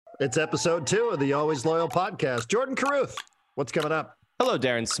It's episode 2 of the Always Loyal podcast. Jordan Caruth, what's coming up? Hello,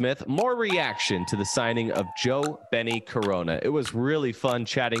 Darren Smith. More reaction to the signing of Joe Benny Corona. It was really fun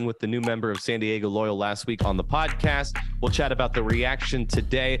chatting with the new member of San Diego Loyal last week on the podcast. We'll chat about the reaction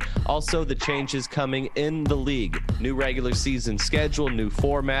today. Also, the changes coming in the league. New regular season schedule, new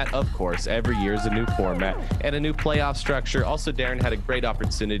format. Of course, every year is a new format and a new playoff structure. Also, Darren had a great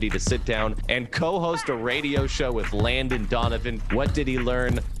opportunity to sit down and co-host a radio show with Landon Donovan. What did he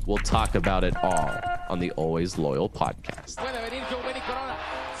learn? We'll talk about it all on the Always Loyal podcast.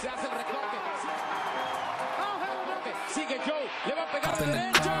 Hop in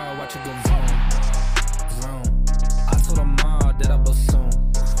the car, watch it go vroom, vroom. I told them all that I'll go soon,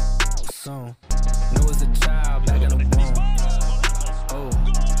 soon. Know as a child, back in the womb. Oh,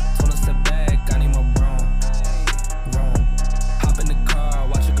 told us to back, I need more room, room. Hop in the car,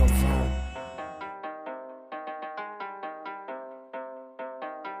 watch it go vroom.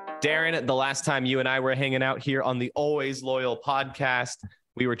 Darren, the last time you and I were hanging out here on the Always Loyal podcast,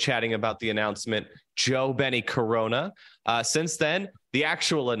 we were chatting about the announcement, Joe Benny Corona. Since then, the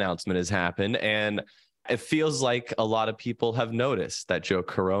actual announcement has happened, and it feels like a lot of people have noticed that Joe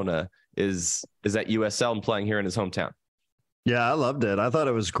Corona is at USL and playing here in his hometown. Yeah, I loved it. I thought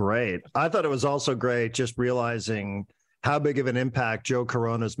it was great. I thought it was also great just realizing how big of an impact Joe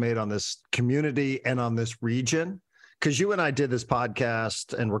Corona's made on this community and on this region. Because you and I did this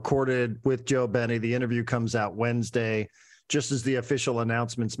podcast and recorded with Joe Benny. The interview comes out Wednesday. Just as the official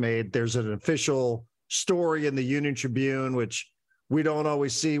announcement's made, there's an official story in the Union Tribune, which we don't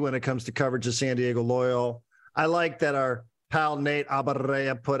always see when it comes to coverage of San Diego Loyal. I like that our pal Nate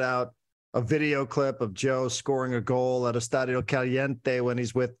Abarrea put out a video clip of Joe scoring a goal at Estadio Caliente when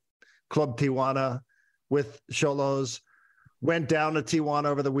he's with Club Tijuana with Xolos. Went down to Tijuana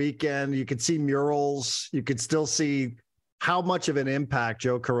over the weekend. You could see murals. You could still see how much of an impact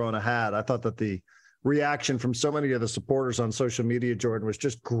Joe Corona had. I thought that the reaction from so many of the supporters on social media, Jordan, was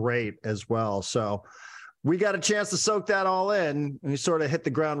just great as well. So we got a chance to soak that all in, and we sort of hit the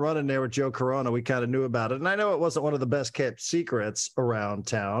ground running there with Joe Corona. We kind of knew about it. And I know it wasn't one of the best kept secrets around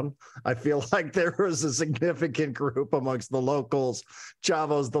town. I feel like there was a significant group amongst the locals,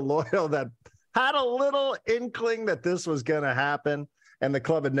 Chavos, the Loyal, that had a little inkling that this was going to happen. And the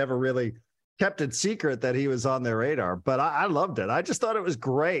club had never really kept it secret that he was on their radar. But I loved it. I just thought it was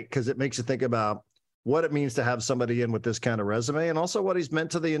great because it makes you think about what it means to have somebody in with this kind of resume and also what he's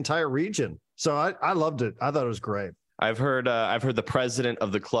meant to the entire region. So I loved it. I thought it was great. I've heard the president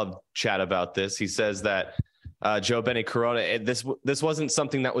of the club chat about this. He says that Joe Benny Corona, this wasn't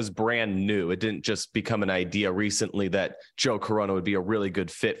something that was brand new. It didn't just become an idea recently that Joe Corona would be a really good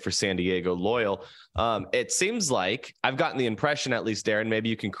fit for San Diego Loyal. It seems like, I've gotten the impression, at least, Darren, maybe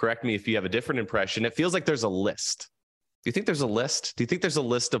you can correct me if you have a different impression. It feels like there's a list. Do you think there's a list? Do you think there's a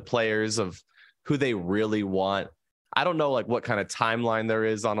list of players of who they really want? I don't know like what kind of timeline there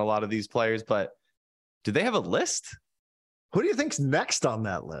is on a lot of these players, but do they have a list? Who do you think's next on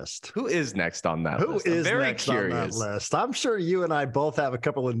that list? Who is next on that list? Who is next on that list? I'm sure you and I both have a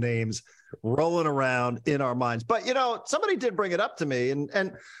couple of names rolling around in our minds. But, you know, somebody did bring it up to me,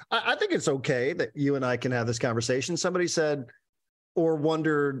 and I think it's okay that you and I can have this conversation. Somebody said or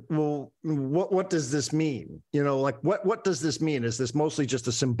wondered, well, what does this mean? You know, like what does this mean? Is this mostly just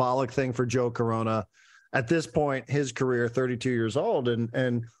a symbolic thing for Joe Corona at this point, his career, 32 years old?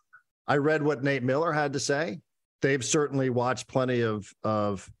 And I read what Nate Miller had to say. They've certainly watched plenty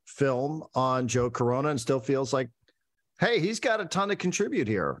of film on Joe Corona and still feels like, hey, he's got a ton to contribute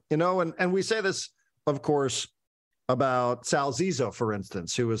here, you know, and we say this, of course, about Sal Zizzo, for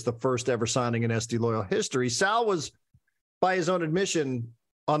instance, who was the first ever signing in SD Loyal history. Sal was, by his own admission,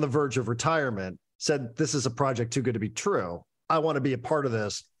 on the verge of retirement, said, this is a project too good to be true. I want to be a part of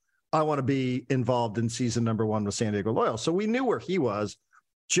this. I want to be involved in season number 1 with San Diego Loyal. So we knew where he was.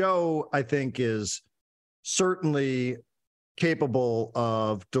 Joe, I think, is certainly capable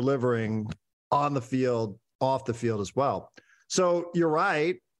of delivering on the field, off the field as well. So you're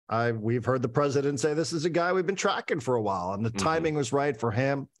right. We've heard the president say this is a guy we've been tracking for a while, and the timing was right for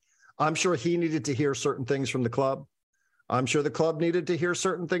him. I'm sure he needed to hear certain things from the club. I'm sure the club needed to hear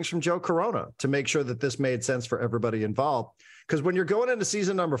certain things from Joe Corona to make sure that this made sense for everybody involved. Because when you're going into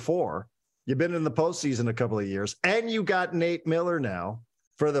season number 4, you've been in the postseason a couple of years, and you got Nate Miller now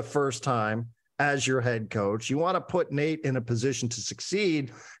for the first time as your head coach. You want to put Nate in a position to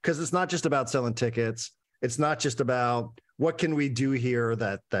succeed, because it's not just about selling tickets. It's not just about what can we do here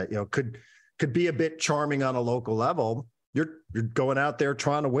that you know could be a bit charming on a local level. You're going out there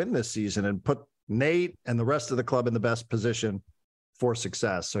trying to win this season and put Nate and the rest of the club in the best position for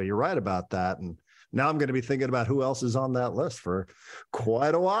success. So you're right about that. And Now I'm going to be thinking about who else is on that list for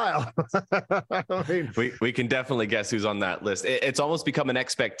quite a while. I mean, we can definitely guess who's on that list. It's almost become an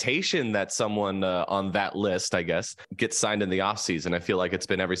expectation that someone on that list, I guess, gets signed in the offseason. I feel like it's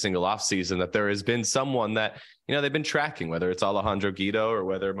been every single offseason that there has been someone that, they've been tracking, whether it's Alejandro Guido or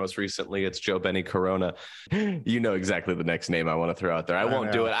whether most recently it's Joe Benny Corona. You know exactly the next name I want to throw out there. I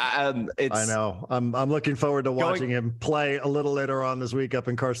won't do it. I know. I'm looking forward to watching him play a little later on this week up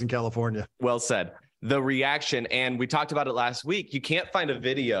in Carson, California. Well said. The reaction, and we talked about it last week, you can't find a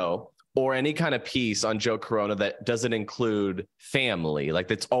video or any kind of piece on Joe Corona that doesn't include family. Like,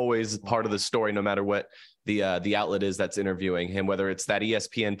 that's always part of the story, no matter what the outlet is that's interviewing him, whether it's that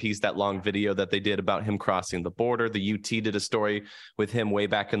ESPN piece, that long video that they did about him crossing the border. The UT did a story with him way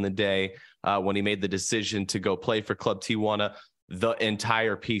back in the day when he made the decision to go play for Club Tijuana. The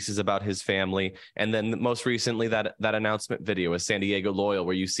entire piece is about his family. And then most recently, that announcement video is San Diego Loyal,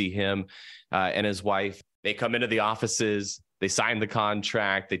 where you see him and his wife. They come into the offices, they sign the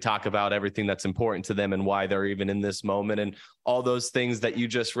contract, they talk about everything that's important to them and why they're even in this moment. And all those things that you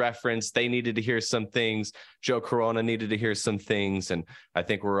just referenced, they needed to hear some things. Joe Corona needed to hear some things. And I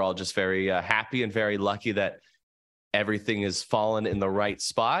think we're all just very happy and very lucky that everything is fallen in the right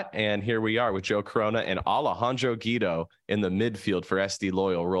spot. And here we are with Joe Corona and Alejandro Guido in the midfield for SD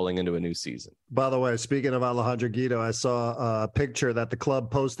Loyal rolling into a new season. By the way, speaking of Alejandro Guido, I saw a picture that the club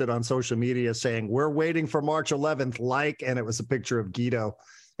posted on social media saying, "We're waiting for March 11th, and it was a picture of Guido.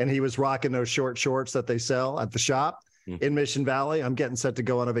 And he was rocking those short shorts that they sell at the shop in Mission Valley. I'm getting set to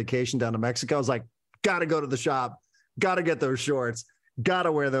go on a vacation down to Mexico. I was like, got to go to the shop, got to get those shorts. Got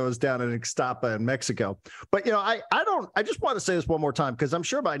to wear those down in Ixtapa in Mexico. But, I just want to say this one more time, because I'm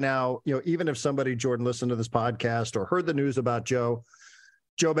sure by now, even if somebody, Jordan, listened to this podcast or heard the news about Joe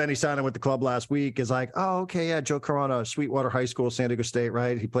Benny signing with the club last week is like, oh, okay, yeah, Joe Corona, Sweetwater High School, San Diego State,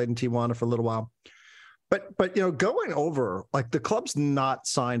 right? He played in Tijuana for a little while. But going over, like, the club's not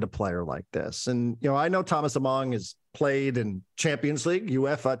signed a player like this. And, I know Thomas Among has played in Champions League,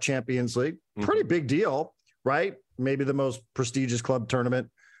 UEFA Champions League, pretty big deal, right? Maybe the most prestigious club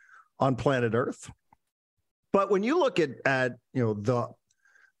tournament on planet Earth. But when you look at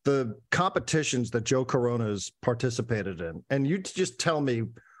the competitions that Joe Corona has participated in, and you just tell me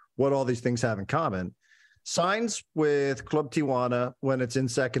what all these things have in common, signs with Club Tijuana when it's in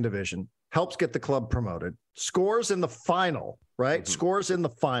second division, helps get the club promoted, scores in the final, right? Scores in the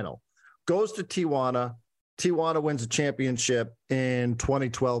final, goes to Tijuana. Tijuana wins a championship in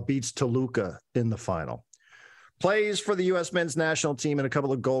 2012, beats Toluca in the final. Plays for the U.S. men's national team in a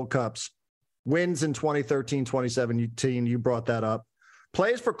couple of Gold Cups. Wins in 2013, 2017. You brought that up.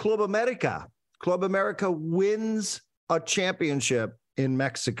 Plays for Club America. Club America wins a championship in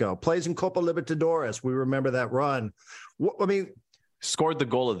Mexico. Plays in Copa Libertadores. We remember that run. Scored the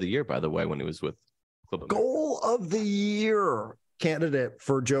goal of the year, by the way, when he was with Club America. Goal of the year candidate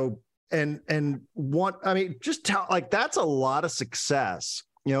for Joe. And that's a lot of success.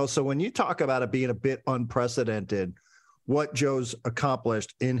 So when you talk about it being a bit unprecedented, what Joe's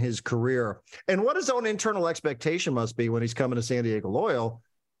accomplished in his career and what his own internal expectation must be when he's coming to San Diego Loyal,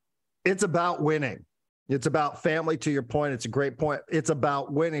 it's about winning. It's about family, to your point. It's a great point. It's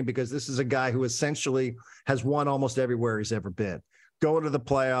about winning, because this is a guy who essentially has won almost everywhere he's ever been. Going to the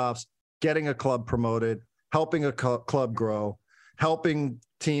playoffs, getting a club promoted, helping a club grow, helping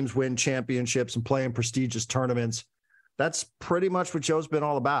teams win championships and play in prestigious tournaments. That's pretty much what Joe's been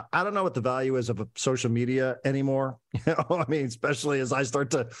all about. I don't know what the value is of social media anymore. Especially as I start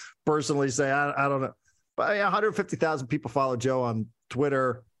to personally say, I don't know. But 150,000 people follow Joe on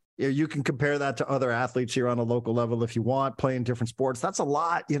Twitter. You can compare that to other athletes here on a local level if you want, playing different sports. That's a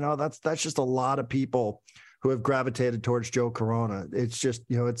lot. That's just a lot of people who have gravitated towards Joe Corona. It's just,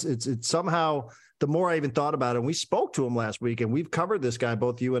 it's somehow, the more I even thought about it, and we spoke to him last week, and we've covered this guy,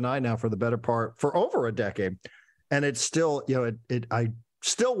 both you and I now, for the better part, for over a decade. And it's still, I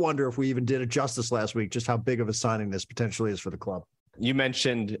still wonder if we even did it justice last week, just how big of a signing this potentially is for the club. You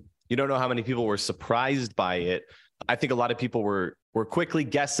mentioned you don't know how many people were surprised by it. I think a lot of people were quickly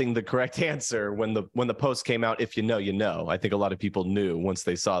guessing the correct answer when the post came out. If you know, you know. I think a lot of people knew once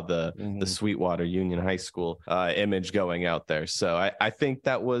they saw the Sweetwater Union High School image going out there. So I think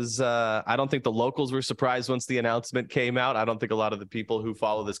that was I don't think the locals were surprised once the announcement came out. I don't think a lot of the people who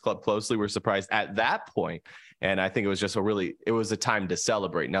follow this club closely were surprised at that point. And I think it was just it was a time to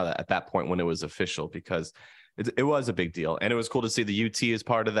celebrate now that at that point when it was official, because it was a big deal. And it was cool to see the UT as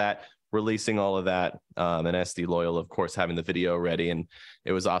part of that. releasing all of that. And SD Loyal, of course, having the video ready. And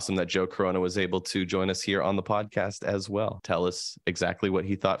it was awesome that Joe Corona was able to join us here on the podcast as well. Tell us exactly what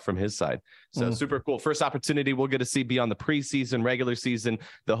he thought from his side. So super cool. First opportunity we'll get to see beyond the preseason, regular season,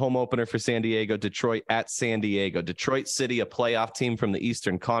 the home opener for San Diego, Detroit at San Diego. Detroit City, a playoff team from the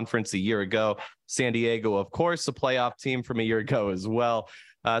Eastern Conference a year ago. San Diego, of course, a playoff team from a year ago as well.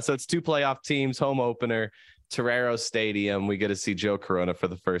 So it's two playoff teams, home opener. Torero Stadium, we get to see Joe Corona for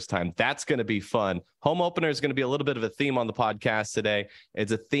the first time. That's going to be fun. Home opener is going to be a little bit of a theme on the podcast today.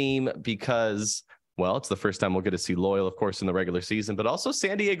 It's a theme because, well, it's the first time we'll get to see Loyal, of course, in the regular season, but also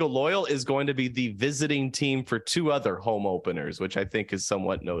San Diego Loyal is going to be the visiting team for two other home openers, which I think is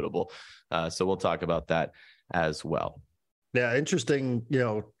somewhat notable. So we'll talk about that as well. Yeah, interesting,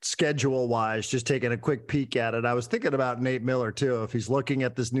 schedule wise, just taking a quick peek at it. I was thinking about Nate Miller, too, if he's looking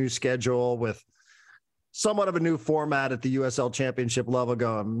at this new schedule with somewhat of a new format at the USL Championship level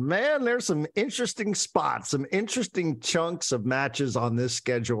going, man, there's some interesting spots, some interesting chunks of matches on this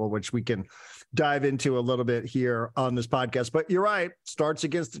schedule, which we can dive into a little bit here on this podcast. But you're right, starts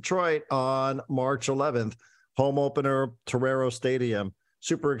against Detroit on March 11th, home opener, Torero Stadium.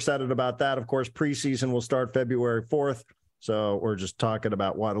 Super excited about that. Of course, preseason will start February 4th. So we're just talking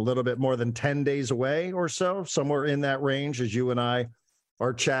about a little bit more than 10 days away or so, somewhere in that range as you and I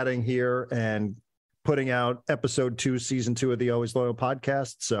are chatting here and putting out episode 2, season 2 of the Always Loyal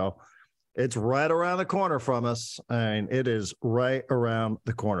podcast. So it's right around the corner from us. And it is right around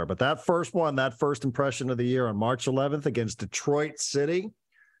the corner. But that first impression of the year on March 11th against Detroit City,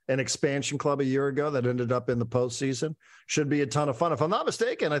 an expansion club a year ago that ended up in the postseason, should be a ton of fun. If I'm not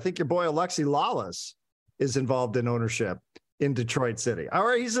mistaken, I think your boy Alexi Lalas is involved in ownership in Detroit City. All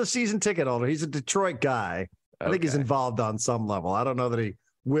right, he's a season ticket holder. He's a Detroit guy. Okay. I think he's involved on some level. I don't know that he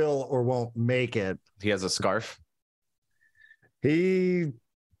will or won't make it. He has a scarf. He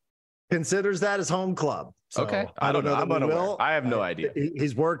considers that his home club. So okay. I don't know. I'm unaware. I have no idea.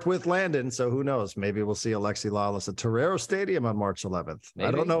 He's worked with Landon, so who knows? Maybe we'll see Alexi Lalas at Torero Stadium on March 11th. Maybe.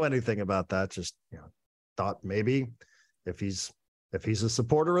 I don't know anything about that. Just thought maybe if he's a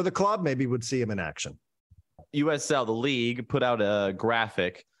supporter of the club, maybe we'd see him in action. USL, the league, put out a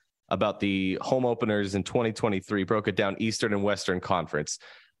graphic about the home openers in 2023, broke it down Eastern and Western Conference.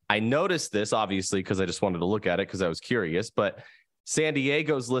 I noticed this, obviously, because I just wanted to look at it because I was curious, but San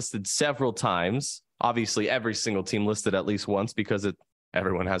Diego's listed several times. Obviously, every single team listed at least once because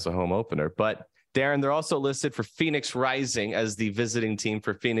everyone has a home opener. But, Darren, they're also listed for Phoenix Rising as the visiting team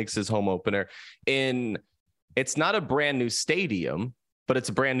for Phoenix's home opener. It's not a brand new stadium, but it's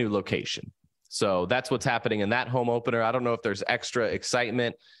a brand new location. So that's what's happening in that home opener. I don't know if there's extra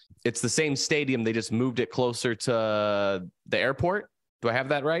excitement. It's the same stadium. They just moved it closer to the airport. Do I have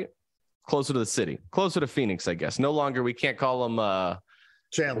that right? Closer to the city, closer to Phoenix, I guess. No longer, we can't call them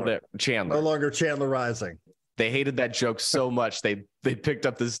Chandler. No longer Chandler Rising. They hated that joke so much they picked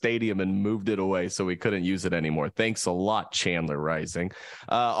up the stadium and moved it away, so we couldn't use it anymore. Thanks a lot, Chandler Rising.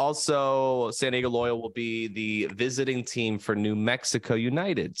 Also, San Diego Loyal will be the visiting team for New Mexico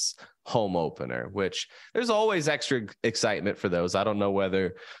United's home opener, which there's always extra excitement for those. I don't know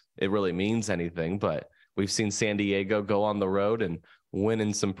whether it really means anything, but we've seen San Diego go on the road and win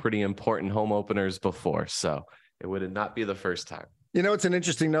in some pretty important home openers before, so it would not be the first time. It's an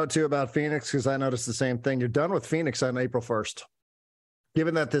interesting note, too, about Phoenix, because I noticed the same thing. You're done with Phoenix on April 1st.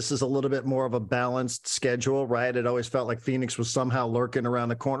 Given that this is a little bit more of a balanced schedule, right? It always felt like Phoenix was somehow lurking around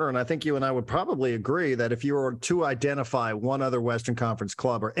the corner. And I think you and I would probably agree that if you were to identify one other Western Conference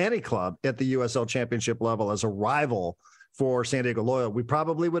club or any club at the USL Championship level as a rival for San Diego Loyal, we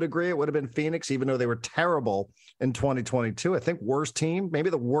probably would agree it would have been Phoenix, even though they were terrible in 2022. I think worst team, maybe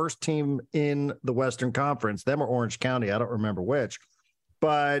the worst team in the Western Conference, them or Orange County. I don't remember which,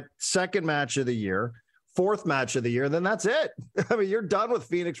 but second match of the year, fourth match of the year, and then that's it. I mean, you're done with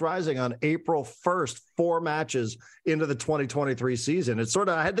Phoenix Rising on April 1st, 4 matches into the 2023 season. It's sort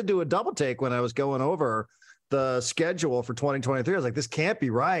of, I had to do a double take when I was going over the schedule for 2023. I was like, this can't be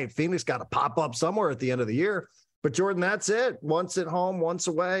right. Phoenix got to pop up somewhere at the end of the year. But Jordan, that's it. Once at home, once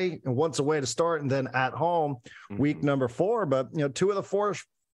away, and once away to start, and then at home, week number 4. But 2 of the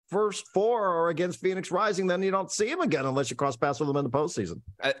first 4 are against Phoenix Rising. Then you don't see them again unless you cross paths with them in the postseason.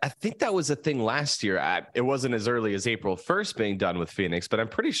 I think that was a thing last year. It wasn't as early as April 1st being done with Phoenix, but I'm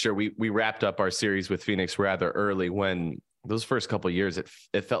pretty sure we wrapped up our series with Phoenix rather early. When those first couple of years,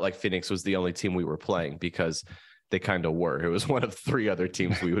 it felt like Phoenix was the only team we were playing because they kind of were. It was one of 3 other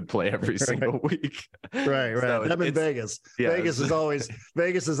teams we would play every single week. Right. So them in Vegas. Yeah, Vegas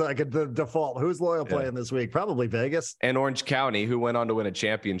is like the default. Who's loyal playing this week? Probably Vegas. And Orange County, who went on to win a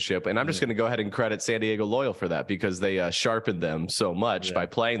championship. And I'm just going to go ahead and credit San Diego Loyal for that, because they sharpened them so much by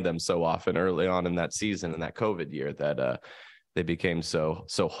playing them so often early on in that season, in that COVID year, that they became so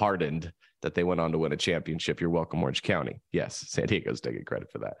hardened that they went on to win a championship. You're welcome, Orange County. Yes, San Diego's taking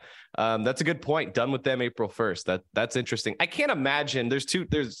credit for that. That's a good point. Done with them April 1st. That's interesting. I can't imagine. There's two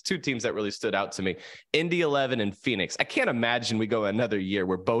teams that really stood out to me: Indy 11 and Phoenix. I can't imagine we go another year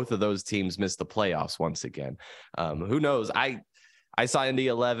where both of those teams miss the playoffs once again. Who knows? I saw Indy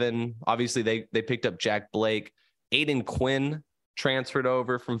 11. Obviously, they picked up Jack Blake. Aiden Quinn transferred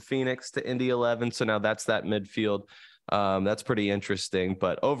over from Phoenix to Indy 11, so now that's that midfield. That's pretty interesting.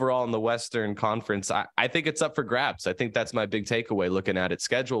 But overall in the Western Conference, I think it's up for grabs. I think that's my big takeaway looking at it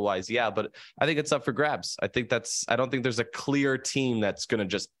schedule wise. Yeah, but I think it's up for grabs. I don't think there's a clear team that's going to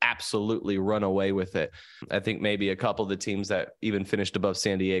just absolutely run away with it. I think maybe a couple of the teams that even finished above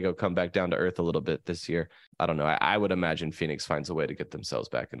San Diego come back down to earth a little bit this year. I don't know. I would imagine Phoenix finds a way to get themselves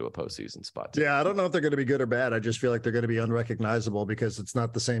back into a postseason spot too. Yeah, I don't know if they're going to be good or bad. I just feel like they're going to be unrecognizable because it's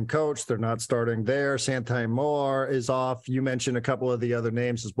not the same coach. They're not starting there. Santai Moore is off. You mentioned a couple of the other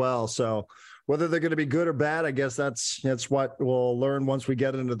names as well. So whether they're going to be good or bad, I guess that's what we'll learn once we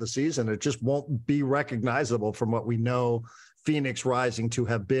get into the season. It just won't be recognizable from what we know Phoenix Rising to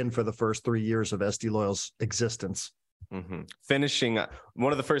have been for the first 3 years of SD Loyal's existence. Mm-hmm. Finishing,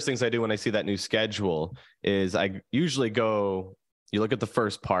 one of the first things I do when I see that new schedule is I usually go, you look at the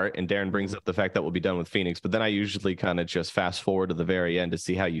first part, and Darren brings up the fact that we'll be done with Phoenix, but then I usually kind of just fast forward to the very end to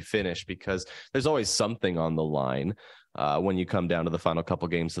see how you finish, because there's always something on the line when you come down to the final couple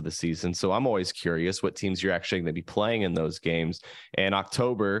games of the season. So I'm always curious what teams you're actually going to be playing in those games. And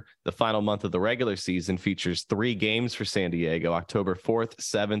October, the final month of the regular season, features 3 games for San Diego: October 4th,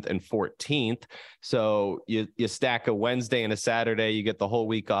 7th, and 14th. So you stack a Wednesday and a Saturday, you get the whole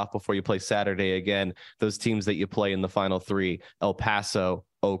week off before you play Saturday again. Those teams that you play in the final 3: El Paso,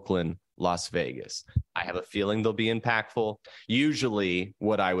 Oakland, Las Vegas. I have a feeling they'll be impactful. Usually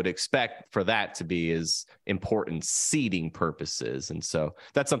what I would expect for that to be is important seeding purposes. And so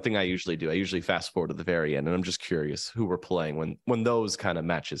that's something I usually do. I usually fast forward to the very end, and I'm just curious who we're playing when those kind of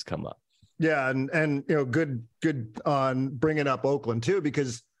matches come up. Yeah. And good on bringing up Oakland too,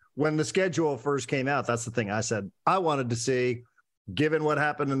 because when the schedule first came out, that's the thing I said I wanted to see, given what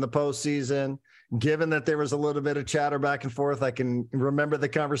happened in the postseason, given that there was a little bit of chatter back and forth. I can remember the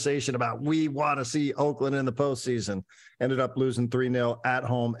conversation about we want to see Oakland in the postseason. Ended up losing 3-0 at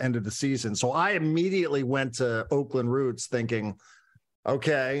home, end of the season. So I immediately went to Oakland roots thinking,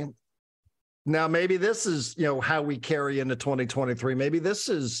 okay, now maybe this is, how we carry into 2023. Maybe this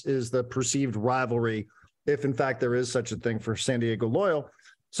is the perceived rivalry, if in fact there is such a thing for San Diego Loyal.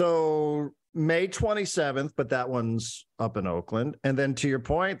 So May 27th, but that one's up in Oakland. And then to your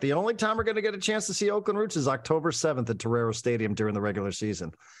point, the only time we're going to get a chance to see Oakland roots is October 7th at Torero Stadium during the regular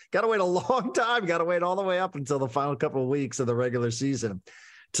season. Got to wait a long time. Got to wait all the way up until the final couple of weeks of the regular season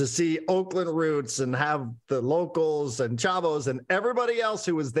to see Oakland roots and have the locals and Chavos and everybody else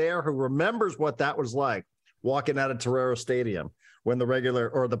who was there, who remembers what that was like walking out of Torero Stadium when the regular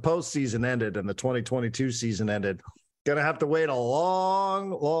or the postseason ended and the 2022 season ended. Going to have to wait a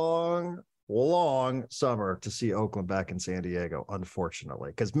long summer to see Oakland back in San Diego,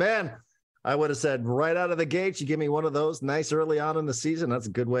 unfortunately. Because, man, I would have said right out of the gates, you give me one of those nice early on in the season. That's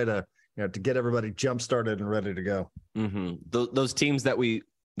a good way to get everybody jump started and ready to go. Mm-hmm. Those teams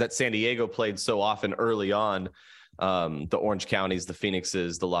that San Diego played so often early on, the Orange Counties, the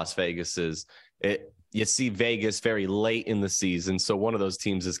Phoenixes, the Las Vegases, you see Vegas very late in the season. So one of those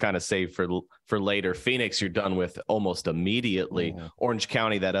teams is kind of saved for later. Phoenix, you're done with almost immediately. Yeah. Orange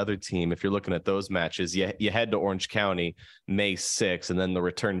County, that other team, if you're looking at those matches, you head to Orange County May 6th, and then the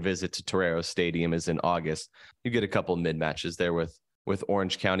return visit to Torero Stadium is in August. You get a couple of mid matches there with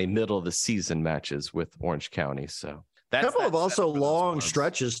Orange County, middle of the season matches with Orange County. So a couple of also long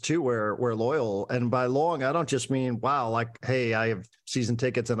stretches too, where Loyal, and by long, I don't just mean, wow, like, hey, I have season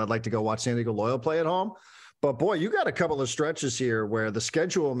tickets and I'd like to go watch San Diego Loyal play at home. But boy, you got a couple of stretches here where the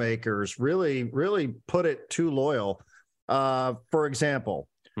schedule makers really, really put it to Loyal. For example,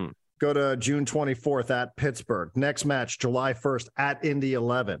 go to June 24th at Pittsburgh. Next match, July 1st at Indy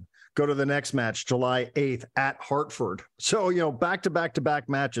 11. Go to the next match, July 8th at Hartford. So, back-to-back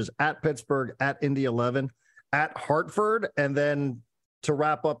matches at Pittsburgh, at Indy 11. At Hartford, and then to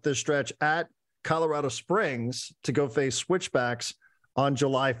wrap up this stretch at Colorado Springs to go face Switchbacks on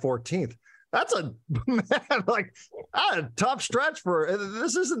July 14th. That's a tough stretch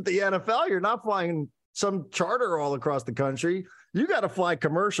this isn't the NFL. You're not flying some charter all across the country. You got to fly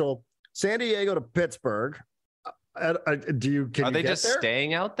commercial San Diego to Pittsburgh. Are they just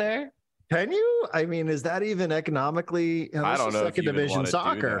staying out there? Can you? I mean, is that even economically? I don't know. Second division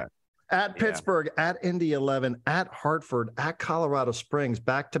soccer. At Pittsburgh, at Indy 11, at Hartford, at Colorado Springs,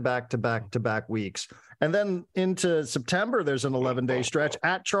 back to back weeks. And then into September, there's an 11-day stretch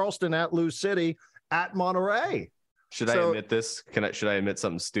at Charleston, at Lou City, at Monterey. Should I admit this? Should I admit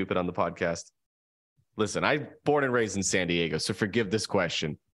something stupid on the podcast? Listen, I'm born and raised in San Diego, so forgive this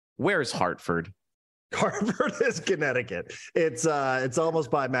question. Where's Hartford? Hartford is Connecticut. It's almost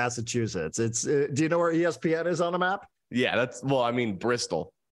by Massachusetts. Do you know where ESPN is on a map? Yeah,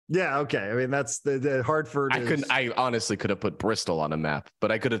 Bristol. Yeah, okay. I mean, that's the Hartford. I honestly could have put Bristol on a map, but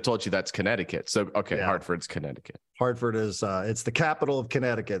I could have told you that's Connecticut. So, okay, yeah. Hartford's Connecticut. Hartford is, it's the capital of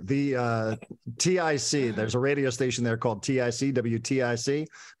Connecticut. The TIC, there's a radio station there called TIC, WTIC,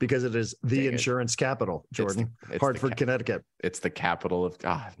 because it is the insurance capital, Jordan. It's Hartford, Connecticut. It's the capital of,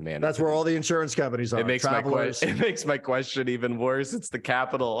 man. That's where all the insurance companies are. It makes my question even worse. It's the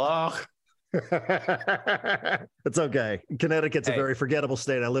capital. Oh, it's okay. Connecticut's a very forgettable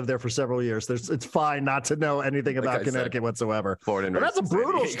state. I lived there for several years. It's fine not to know anything about Connecticut whatsoever. But that's a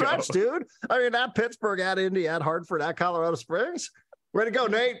brutal stretch, dude. I mean, at Pittsburgh, at Indy, at Hartford, at Colorado Springs. Way to go,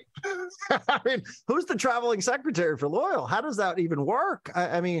 Nate. I mean, who's the traveling secretary for Loyal? How does that even work?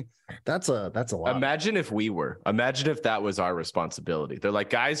 I mean, that's a lot. Imagine if that was our responsibility. They're like,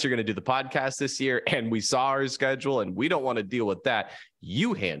 guys, you're going to do the podcast this year, and we saw our schedule, and we don't want to deal with that.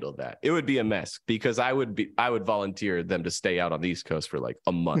 You handle that. It would be a mess, because I would volunteer them to stay out on the East Coast for like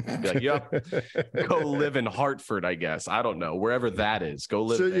a month. Be like, yep, go live in Hartford, I guess. I don't know, wherever that is. Go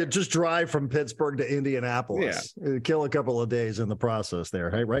live. So there. You just drive from Pittsburgh to Indianapolis. Yeah. Kill a couple of days in the process there,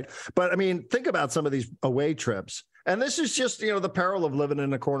 hey, right? But I mean, think about some of these away trips. And this is just, the peril of living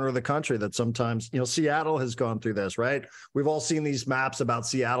in a corner of the country that sometimes, Seattle has gone through this, right? We've all seen these maps about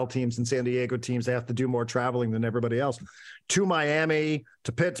Seattle teams and San Diego teams. They have to do more traveling than everybody else. To Miami,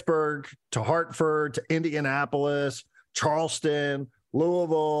 to Pittsburgh, to Hartford, to Indianapolis, Charleston,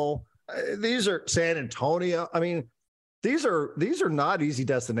 Louisville. These are San Antonio. I mean, these are not easy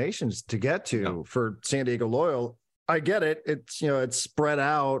destinations to get to for San Diego Loyal. I get it. It's spread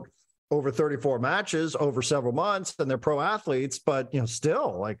out over 34 matches over several months, and they're pro athletes, but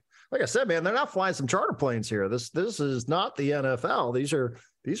still, like I said, man, they're not flying some charter planes here. This is not the NFL.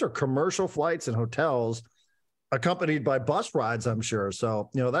 These are commercial flights and hotels accompanied by bus rides, I'm sure. So,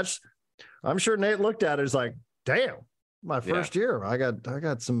 I'm sure Nate looked at it as like, damn, my first year, I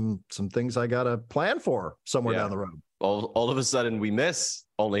got some things I got to plan for somewhere down the road. All of a sudden we miss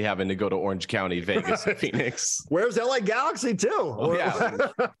only having to go to Orange County, Vegas, and Phoenix. Where's LA Galaxy too? Oh,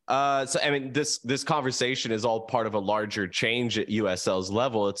 yeah. So, I mean, this conversation is all part of a larger change at USL's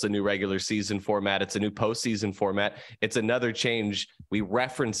level. It's a new regular season format. It's a new postseason format. It's another change. We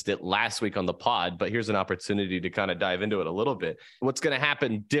referenced it last week on the pod, but here's an opportunity to kind of dive into it a little bit. What's going to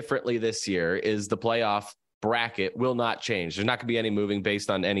happen differently this year is the playoff bracket will not change. There's not going to be any moving based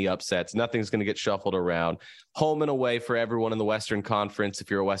on any upsets. Nothing's going to get shuffled around. Home and away for everyone in the Western Conference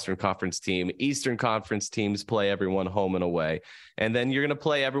if you're a Western Conference team. Eastern Conference teams play everyone home and away. And then you're going to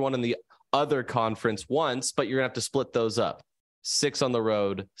play everyone in the other conference once, but you're going to have to split those up. 6 on the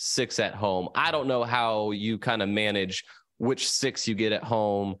road, 6 at home. I don't know how you kind of manage which 6 you get at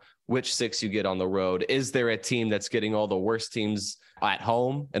home, which 6 you get on the road. Is there a team that's getting all the worst teams at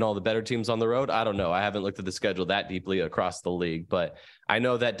home and all the better teams on the road? I don't know. I haven't looked at the schedule that deeply across the league, but I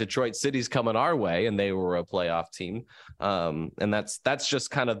know that Detroit City's coming our way and they were a playoff team. And that's just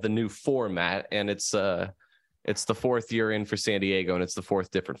kind of the new format. And it's the 4th year in for San Diego, and it's the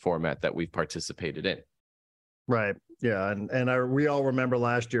 4th different format that we've participated in. Right. Yeah. And we all remember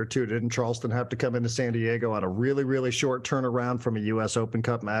last year too, didn't Charleston have to come into San Diego on a really, really short turnaround from a U.S. Open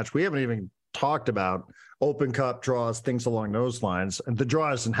Cup match? We haven't even talked about Open Cup draws, things along those lines. And the draw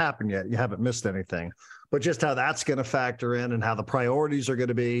hasn't happened yet. You haven't missed anything. But just how that's going to factor in and how the priorities are going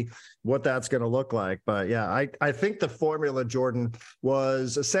to be, what that's going to look like. But yeah, I think the formula, Jordan,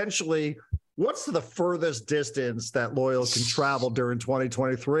 was essentially what's the furthest distance that Loyal can travel during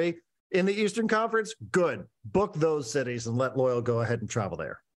 2023 in the Eastern Conference? Good. Book those cities and let Loyal go ahead and travel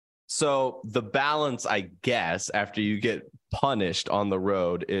there. So the balance, I guess, after you get punished on the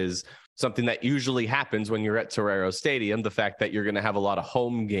road is something that usually happens when you're at Torero Stadium, the fact that you're going to have a lot of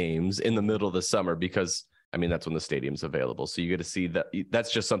home games in the middle of the summer because I mean, that's when the stadium's available. So you get to see that.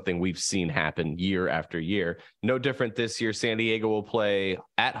 That's just something we've seen happen year after year. No different this year. San Diego will play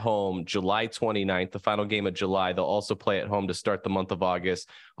at home July 29th, the final game of July. They'll also play at home to start the month of August,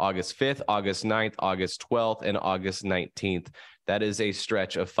 August 5th, August 9th, August 12th, and August 19th. That is a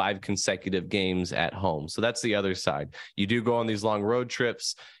stretch of 5 consecutive games at home. So that's the other side. You do go on these long road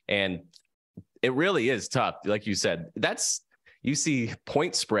trips, and it really is tough. Like you said, you see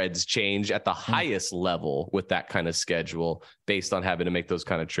point spreads change at the highest level with that kind of schedule based on having to make those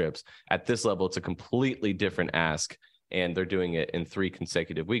kind of trips. At this level, it's a completely different ask, and they're doing it in 3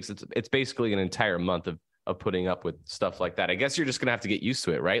 consecutive weeks. It's basically an entire month of putting up with stuff like that. I guess you're just going to have to get used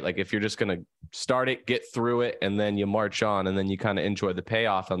to it, right? Like if you're just going to start it, get through it, and then you march on, and then you kind of enjoy the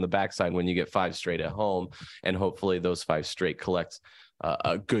payoff on the backside when you get 5 straight at home. And hopefully those 5 straight collect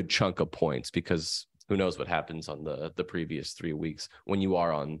a good chunk of points, because who knows what happens on the previous 3 weeks when you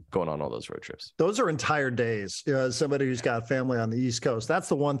are going on all those road trips. Those are entire days. As somebody who's got family on the East Coast, that's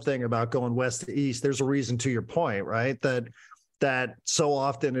the one thing about going west to east. There's a reason, to your point, right? That so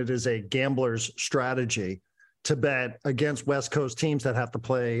often it is a gambler's strategy to bet against West Coast teams that have to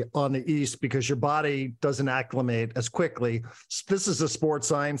play on the East because your body doesn't acclimate as quickly. This is a sports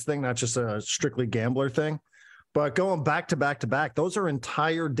science thing, not just a strictly gambler thing. But going back to back to back, those are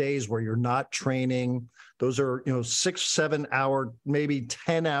entire days where you're not training. Those are, 6, 7 hour, maybe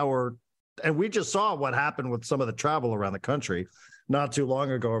 10 hour. And we just saw what happened with some of the travel around the country not too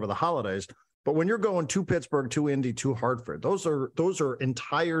long ago over the holidays. But when you're going to Pittsburgh, to Indy, to Hartford, those are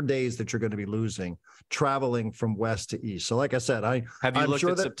entire days that you're going to be losing traveling from west to east. So like I said, have you looked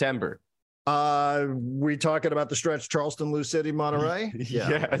at September? We talking about the stretch Charleston, Lou City, Monterey? Yeah.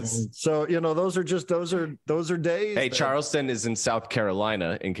 Yes. So, those are days. Hey, Charleston is in South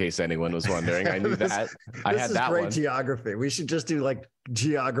Carolina, in case anyone was wondering. I knew that. I had that great one. Geography. We should just do like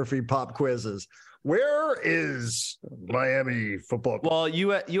geography pop quizzes. Where is Miami football? Well,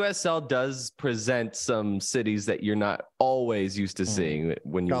 USL does present some cities that you're not always used to seeing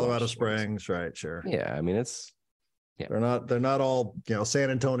when you Colorado Springs, right? Sure. Yeah, I mean they're not all San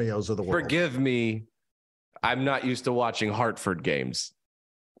Antonios of the world. Forgive me, I'm not used to watching Hartford games.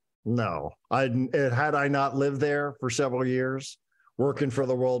 No, had I not lived there for several years, working for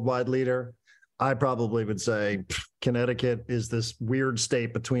the worldwide leader, I probably would say Connecticut is this weird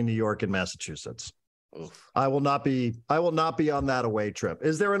state between New York and Massachusetts. Oof. I will not be on that away trip.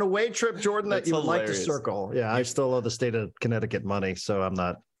 Is there an away trip, Jordan, that you would like to circle? Yeah, I still owe the state of Connecticut money, so I'm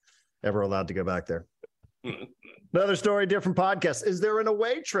not ever allowed to go back there. Another story, different podcast. Is there an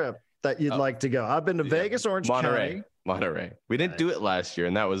away trip that you'd like to go? I've been to Vegas, Orange County. Monterey. We didn't do it last year,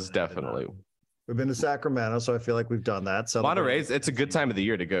 and that was definitely. We've been to Sacramento, so I feel like we've done that. So Monterey, it's a good time of the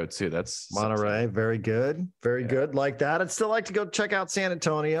year to go too. That's Monterey, very good, very good. Like that. I'd still like to go check out San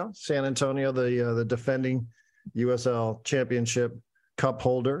Antonio. San Antonio, the defending USL Championship Cup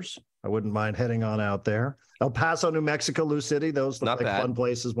holders. I wouldn't mind heading on out there. El Paso, New Mexico, Lou City. Those look like fun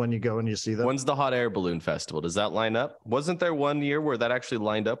places when you go and you see them. When's the Hot Air Balloon Festival? Does that line up? Wasn't there one year where that actually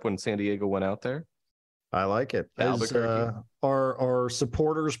lined up when San Diego went out there? I like it. Are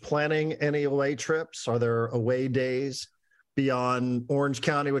supporters planning any away trips? Are there away days beyond Orange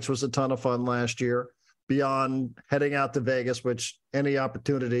County, which was a ton of fun last year, beyond heading out to Vegas, which any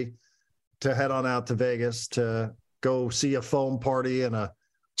opportunity to head on out to Vegas to go see a foam party and a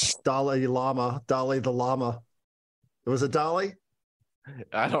Dolly the llama. It was a Dolly?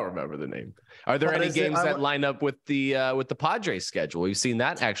 I don't remember the name. Are there any games that line up with the Padres schedule? We've seen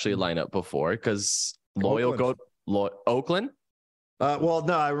that actually line up before because Oakland. Well,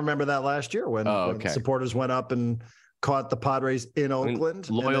 no, I remember that last year when supporters went up and caught the Padres in Oakland.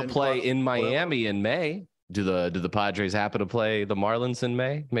 Loyal play in Miami in May. Do the Padres happen to play the Marlins in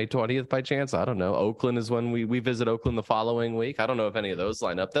May 20th by chance? I don't know. Oakland is when we visit Oakland the following week. I don't know if any of those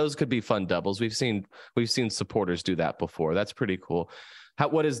line up. Those could be fun doubles. We've seen supporters do that before. That's pretty cool.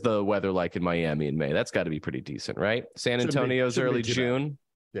 What is the weather like in Miami in May? That's got to be pretty decent, right? San Antonio's early June.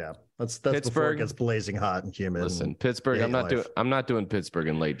 Yeah, that's Pittsburgh, before it gets blazing hot and humid. Listen, Pittsburgh. I'm not doing Pittsburgh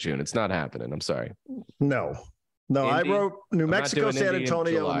in late June. It's not happening. I'm sorry. No, I wrote New Mexico, San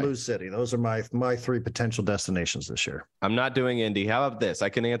Antonio, and Lou City. Those are my 3 potential destinations this year. I'm not doing Indy. How about this? I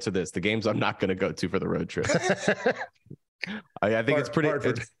can answer this. The games I'm not going to go to for the road trip. I think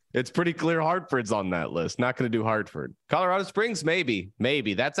it's pretty clear Hartford's on that list. Not going to do Hartford. Colorado Springs, maybe.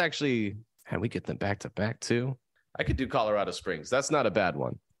 That's actually, we get them back to back too. I could do Colorado Springs. That's not a bad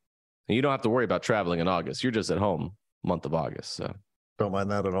one. And you don't have to worry about traveling in August. You're just at home month of August. So don't mind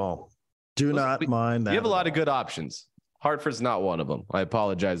that at all. Do not mind that. You have a lot of good options. Hartford's not one of them. I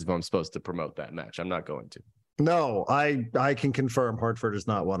apologize if I'm supposed to promote that match. I'm not going to. No, I can confirm Hartford is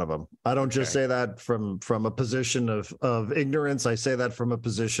not one of them. I don't just say that from a position of ignorance. I say that from a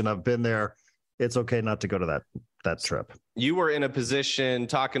position I've been there. It's okay not to go to that trip. You were in a position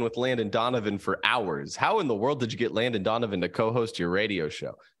talking with Landon Donovan for hours. How in the world did you get Landon Donovan to co-host your radio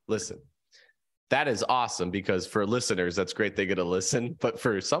show? Listen, that is awesome because for listeners, that's great. They get to listen. But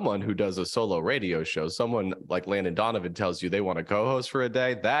for someone who does a solo radio show, someone like Landon Donovan tells you they want to co-host for a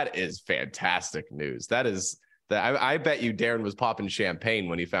day. That is fantastic news. I bet you Darren was popping champagne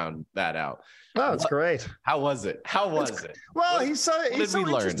when he found that out. Oh, it's great. How was it? Well, he's so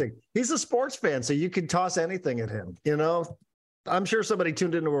interesting. He's a sports fan, so you could toss anything at him. I'm sure somebody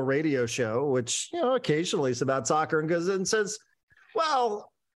tuned into a radio show, which, occasionally is about soccer and goes and says,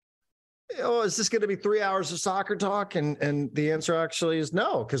 well, is this going to be 3 hours of soccer talk? And the answer actually is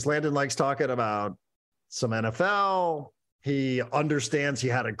no, because Landon likes talking about some NFL. He understands. He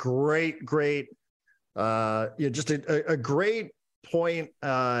had a great, just a great point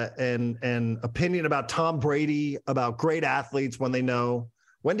and opinion about Tom Brady, about great athletes when they know.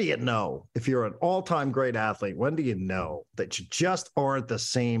 When do you know if you're an all-time great athlete? When do you know that you just aren't the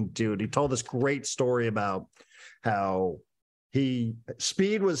same dude? He told this great story about how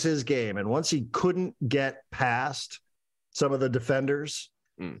speed was his game. And once he couldn't get past some of the defenders,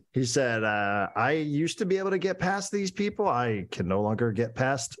 he said, I used to be able to get past these people. I can no longer get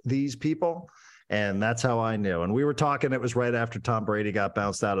past these people. And that's how I knew. And we were talking, it was right after Tom Brady got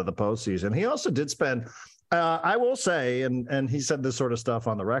bounced out of the postseason. He also did spend, I will say, and he said this sort of stuff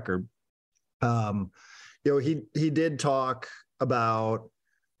on the record. He did talk about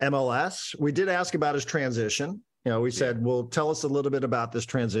MLS. We did ask about his transition. We said, well, tell us a little bit about this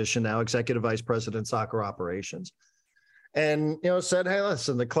transition now, Executive Vice President, Soccer Operations. And, said, hey,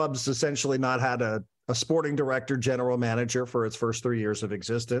 listen, the club's essentially not had a sporting director, general manager for its first 3 years of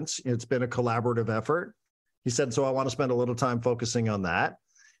existence. It's been a collaborative effort. He said, so I want to spend a little time focusing on that.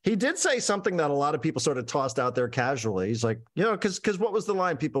 He did say something that a lot of people sort of tossed out there casually. He's like, because what was the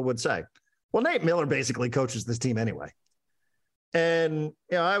line people would say? Well, Nate Miller basically coaches this team anyway. And,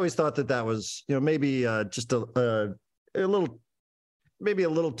 I always thought that was, maybe just a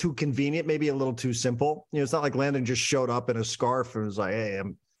little too convenient, maybe a little too simple. It's not like Landon just showed up in a scarf and was like, hey,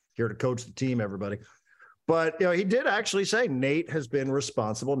 I'm here to coach the team, everybody. But, he did actually say Nate Miller has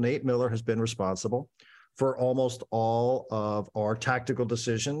been responsible for almost all of our tactical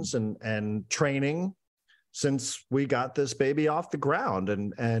decisions and training since we got this baby off the ground.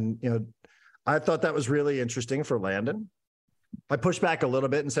 And I thought that was really interesting for Landon. I pushed back a little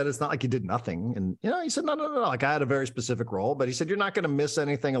bit and said, it's not like you did nothing. And, he said, no. Like I had a very specific role, but he said, you're not going to miss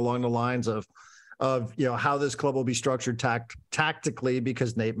anything along the lines of how this club will be structured tactically,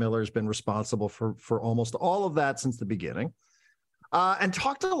 because Nate Miller has been responsible for almost all of that since the beginning. And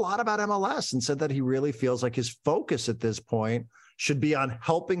talked a lot about MLS and said that he really feels like his focus at this point should be on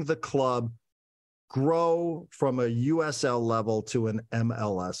helping the club grow from a USL level to an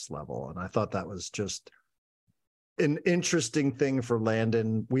MLS level. And I thought that was just an interesting thing for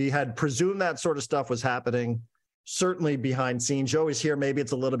Landon. We had presumed that sort of stuff was happening, certainly behind scenes. You always hear maybe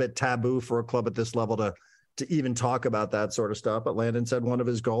it's a little bit taboo for a club at this level to even talk about that sort of stuff. But Landon said one of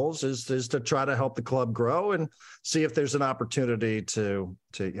his goals is to try to help the club grow and see if there's an opportunity to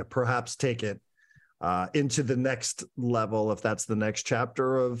perhaps take it into the next level, if that's the next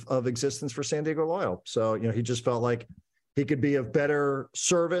chapter of existence for San Diego Loyal. So, he just felt like he could be of better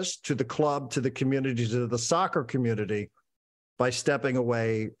service to the club, to the community, to the soccer community by stepping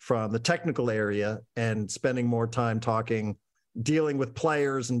away from the technical area and spending more time dealing with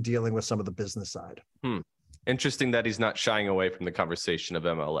players and dealing with some of the business side. Interesting that he's not shying away from the conversation of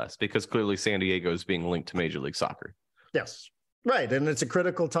MLS, because clearly San Diego is being linked to Major League Soccer. Yes, right. And it's a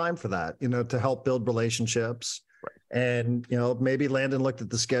critical time for that, to help build relationships. Right. And, maybe Landon looked at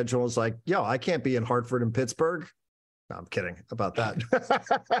the schedule and was like, I can't be in Hartford and Pittsburgh. No, I'm kidding about that.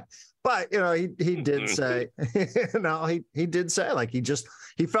 But, he did say, he did say like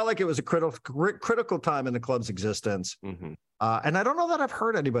he felt like it was a critical time in the club's existence. Mm-hmm. And I don't know that I've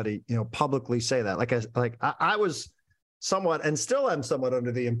heard anybody, publicly say that. I was somewhat and still am somewhat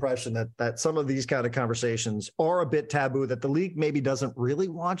under the impression that some of these kind of conversations are a bit taboo, that the league maybe doesn't really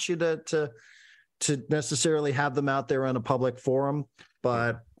want you to necessarily have them out there on a public forum.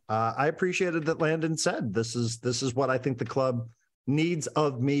 But I appreciated that Landon said, this is what I think the club needs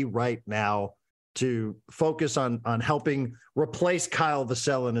of me right now, to focus on helping replace Kyle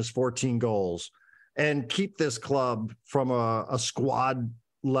Vassell and his 14 goals and keep this club from a squad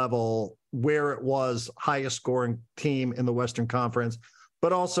level where it was highest scoring team in the Western Conference.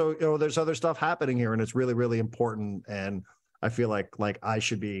 But also, there's other stuff happening here, and it's really, really important. And I feel like I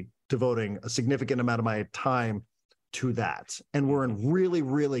should be devoting a significant amount of my time to that. And we're in really,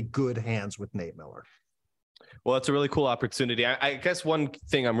 really good hands with Nate Miller. Well, it's a really cool opportunity. I guess one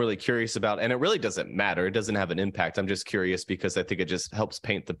thing I'm really curious about, and it really doesn't matter, it doesn't have an impact. I'm just curious because I think it just helps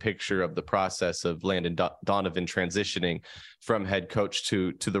paint the picture of the process of Landon Donovan transitioning from head coach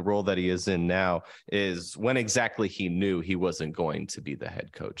to the role that he is in now, is when exactly he knew he wasn't going to be the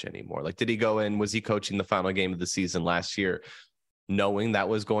head coach anymore. Like, did he go in, was he coaching the final game of the season last year, knowing that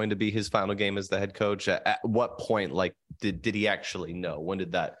was going to be his final game as the head coach? At what point, like, did he actually know? When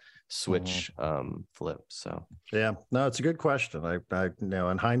did that switch flip? So yeah, no, it's a good question. I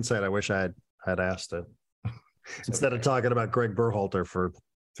in hindsight, I wish I had asked it instead of talking about Greg Berhalter for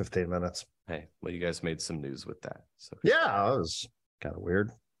 15 minutes. Hey, well, you guys made some news with that. So yeah, it was kind of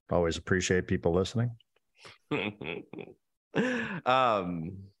weird. Always appreciate people listening. Yeah,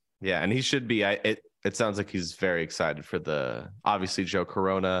 and he should be. It sounds like he's very excited for obviously Joe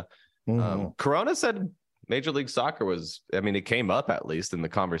Corona. Corona said Major League Soccer was, I mean, it came up at least in the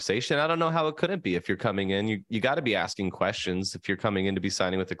conversation. I don't know how it couldn't be. If you're coming in, you got to be asking questions. If you're coming in to be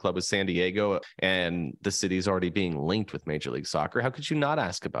signing with the club with San Diego and the city's already being linked with Major League Soccer, how could you not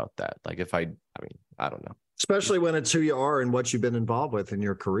ask about that? Like, I don't know. Especially when it's who you are and what you've been involved with in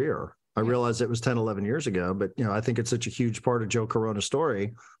your career. I realize it was 10, 11 years ago, but I think it's such a huge part of Joe Corona's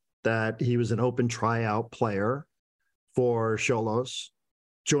story that he was an open tryout player for Xolos,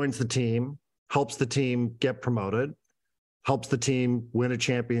 joins the team, helps the team get promoted, helps the team win a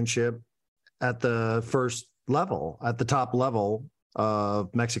championship at the first level, at the top level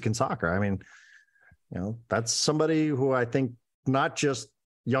of Mexican soccer. I mean, that's somebody who I think not just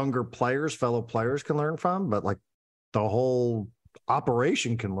younger players, fellow players can learn from, but like the whole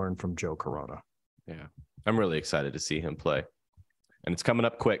operation can learn from Joe Corona. Yeah, I'm really excited to see him play. And it's coming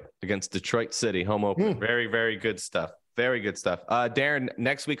up quick against Detroit City, home opener. Very, very good stuff. Very good stuff. Darren,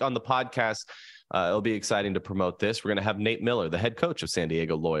 next week on the podcast, it'll be exciting to promote this. We're going to have Nate Miller, the head coach of San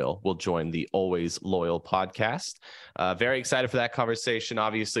Diego Loyal, will join the Always Loyal podcast. Very excited for that conversation.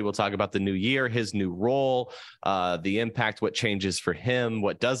 Obviously, we'll talk about the new year, his new role, the impact, what changes for him,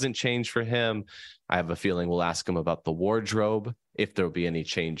 what doesn't change for him. I have a feeling we'll ask him about the wardrobe, if there'll be any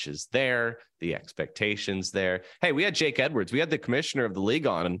changes there, the expectations there. Hey, we had Jake Edwards. We had the commissioner of the league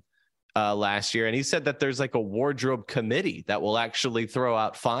on last year, and he said that there's like a wardrobe committee that will actually throw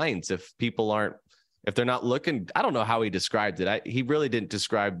out fines if they're not looking. I don't know how he described it. He really didn't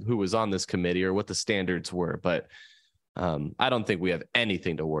describe who was on this committee or what the standards were, but I don't think we have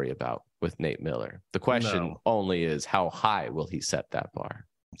anything to worry about with Nate Miller. The question only is, how high will he set that bar?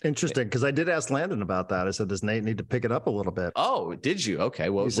 Interesting, because I did ask Landon about that. I said, does Nate need to pick it up a little bit? Oh, did you? Okay.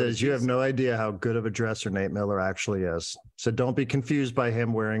 Well, he says, you have no idea how good of a dresser Nate Miller actually is. So don't be confused by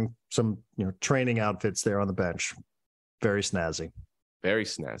him wearing some training outfits there on the bench. Very snazzy. Very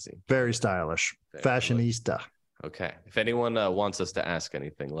snazzy. Very stylish. Fashionista. Okay. If anyone wants us to ask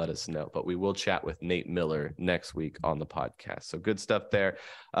anything, let us know. But we will chat with Nate Miller next week on the podcast. So good stuff there.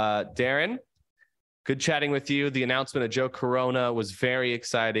 Darren, good chatting with you. The announcement of Joe Corona was very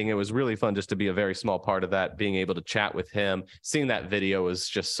exciting. It was really fun just to be a very small part of that, being able to chat with him. Seeing that video was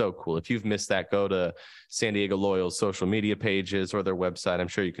just so cool. If you've missed that, go to San Diego Loyal's social media pages or their website. I'm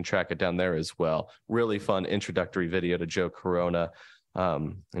sure you can track it down there as well. Really fun introductory video to Joe Corona.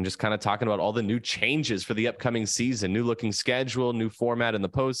 And just kind of talking about all the new changes for the upcoming season, new looking schedule, new format in the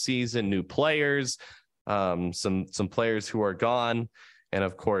postseason, new players, some players who are gone. And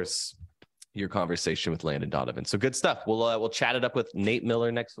of course, your conversation with Landon Donovan. So good stuff. We'll chat it up with Nate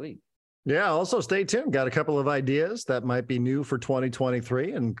Miller next week. Yeah. Also stay tuned. Got a couple of ideas that might be new for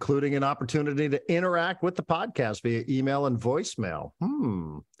 2023, including an opportunity to interact with the podcast via email and voicemail.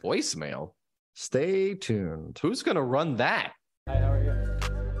 Voicemail? Stay tuned. Who's going to run that? Hi, how are you?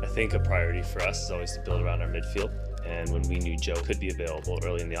 I think a priority for us is always to build around our midfield. And when we knew Joe could be available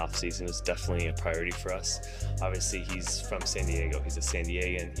early in the offseason, it was definitely a priority for us. Obviously, he's from San Diego. He's a San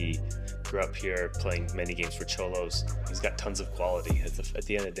Diegan. He grew up here playing many games for Xolos. He's got tons of quality. At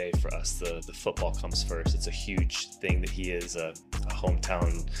the end of the day, for us, the football comes first. It's a huge thing that he is a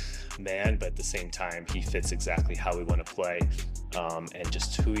hometown man, but at the same time, he fits exactly how we want to play, and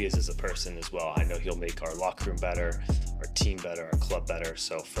just who he is as a person as well. I know he'll make our locker room better, our team better, our club better.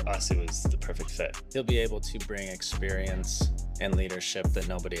 So for us, it was the perfect fit. He'll be able to bring experience and leadership that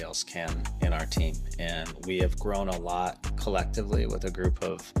nobody else can in our team. And we have grown a lot collectively with a group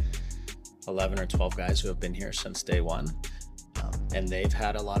of 11 or 12 guys who have been here since day one. And they've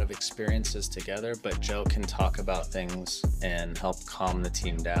had a lot of experiences together, but Joe can talk about things and help calm the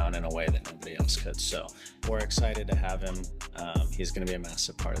team down in a way that nobody else could. So we're excited to have him. He's going to be a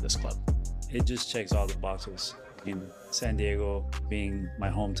massive part of this club. It just checks all the boxes. in San Diego, being my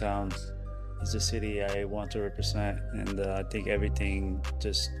hometown, is the city I want to represent, and I think everything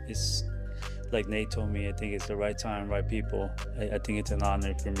just is like Nate told me. I think it's the right time, right people. I think it's an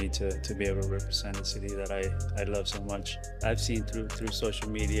honor for me to be able to represent the city that I love so much. I've seen through social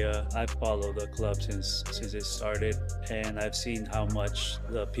media. I've followed the club since it started, and I've seen how much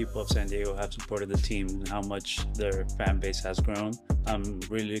the people of San Diego have supported the team and how much their fan base has grown. I'm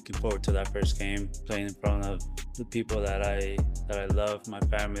really looking forward to that first game, playing in front of the people that I love, my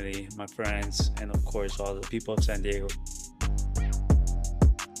family, my friends, and of course all the people of San Diego.